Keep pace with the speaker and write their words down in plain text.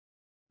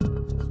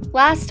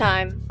Last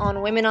time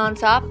on Women on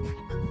Top.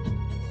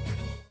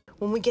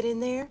 When we get in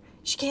there,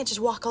 she can't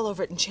just walk all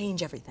over it and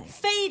change everything.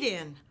 Fade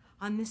in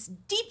on this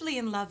deeply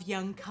in love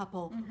young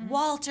couple,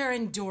 Walter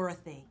and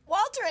Dorothy.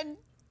 Walter and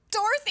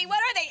Dorothy, what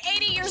are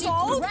they, 80 years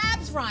old? She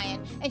grabs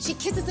Ryan and she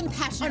kisses him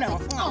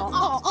passionately.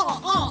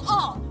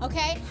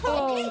 Okay?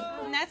 Okay.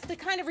 And that's the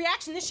kind of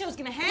reaction this show's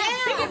gonna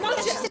have. Big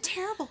emotion. She's a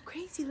terrible,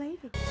 crazy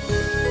lady.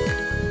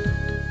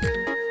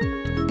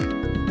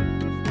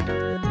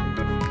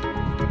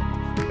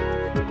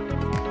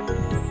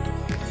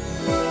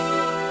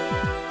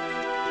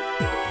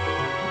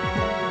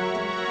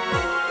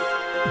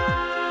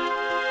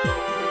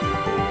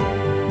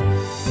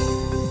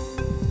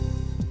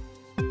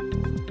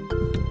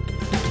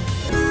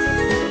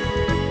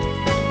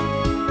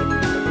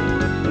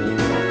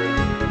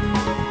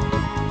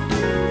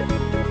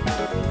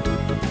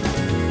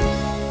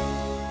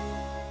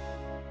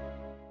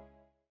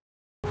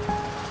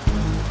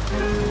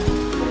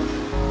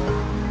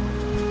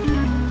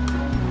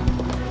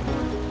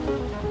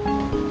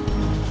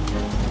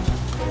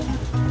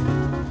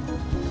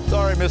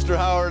 Sorry, Mr.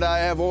 Howard, I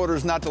have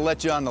orders not to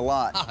let you on the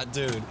lot. Ah,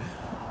 dude,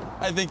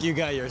 I think you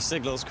got your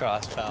signals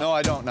crossed, pal. No,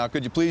 I don't. Now,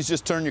 could you please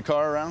just turn your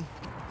car around?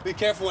 Be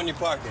careful when you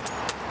park it.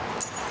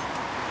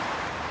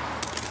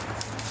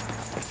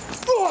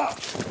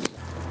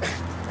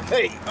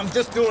 Hey, I'm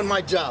just doing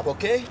my job,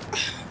 okay?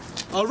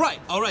 All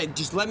right,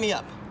 just let me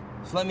up.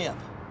 Just let me up.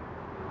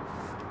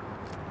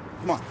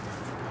 Come on.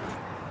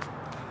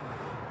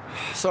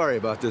 Sorry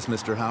about this,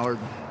 Mr. Howard.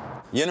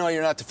 You know,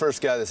 you're not the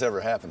first guy this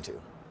ever happened to.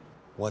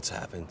 What's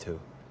happened to?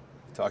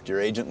 Talked to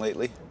your agent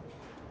lately?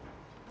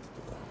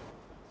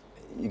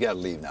 You gotta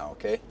leave now,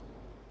 okay?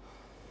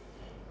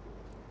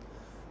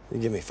 You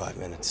give me 5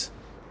 minutes.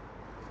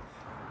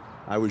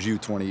 I was you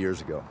 20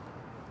 years ago.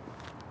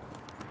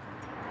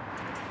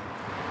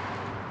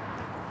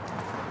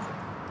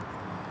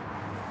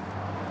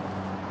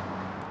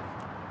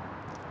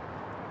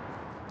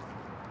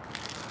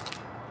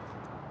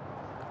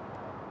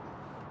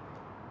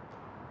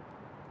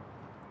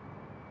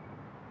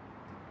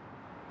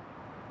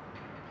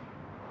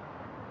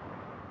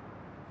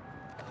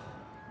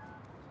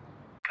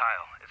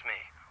 Kyle, it's me.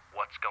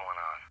 What's going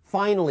on?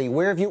 Finally,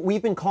 where have you?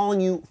 We've been calling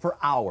you for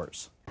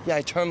hours. Yeah,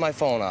 I turned my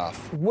phone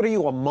off. What are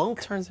you, a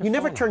monk? You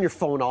never turn your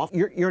phone off.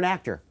 You're an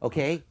actor,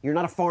 okay? You're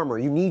not a farmer.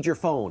 You need your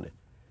phone.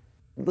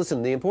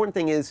 Listen, the important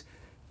thing is,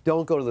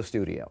 don't go to the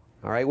studio.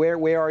 All right,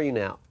 where are you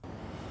now?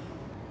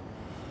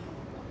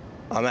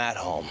 I'm at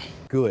home.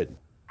 Good.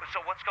 So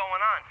what's going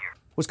on here?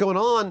 What's going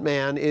on,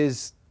 man,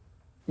 is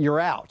you're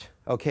out.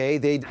 Okay?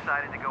 They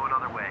Decided to go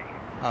another way.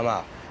 I'm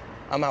out.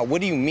 I'm out.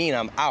 What do you mean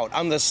I'm out?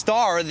 I'm the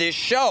star of this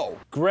show.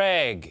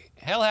 Greg,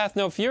 hell hath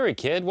no fury,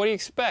 kid. What do you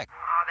expect?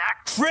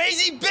 That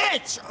Crazy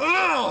bitch! Ugh!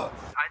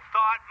 I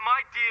thought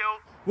my deal.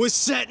 Was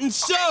set in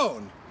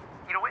stone.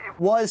 You know what? It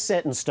was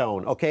set in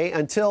stone, okay,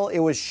 until it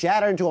was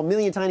shattered into a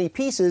million tiny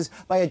pieces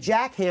by a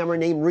jackhammer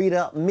named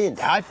Rita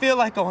Mint. I feel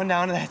like going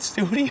down to that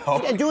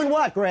studio. And doing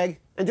what, Greg?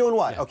 And doing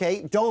what,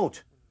 okay?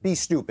 Don't be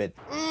stupid.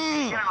 Get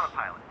another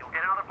pilot. You'll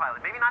get another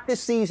pilot. Maybe not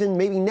This season,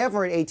 maybe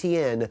never at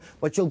ATN,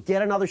 but you'll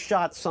get another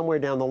shot somewhere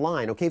down the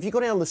line, okay? If you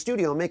go down to the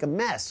studio and make a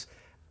mess,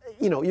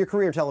 you know, your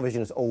career in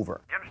television is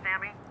over. You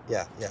understand me?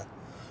 Yeah.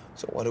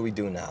 So what do we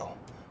do now?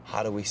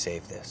 How do we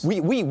save this?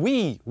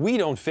 We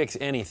don't fix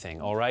anything,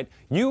 all right?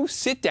 You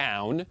sit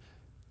down,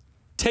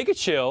 take a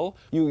chill,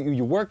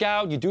 you work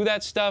out, you do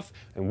that stuff,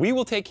 and we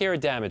will take care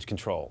of damage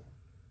control.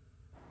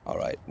 All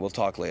right, we'll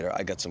talk later.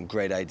 I got some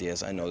great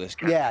ideas. I know this.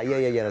 Yeah,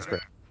 that's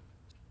great.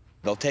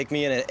 They'll take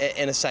me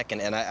in a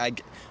second, and I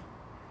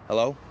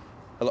hello?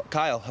 Hello?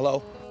 Kyle,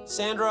 hello?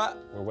 Sandra,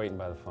 We're waiting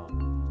by the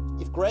phone.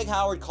 if Greg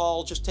Howard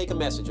calls, just take a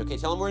message, okay?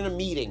 Tell him we're in a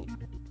meeting.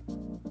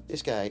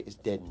 This guy is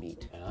dead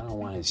meat. And I don't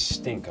want his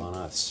stink on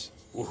us.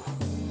 Oof.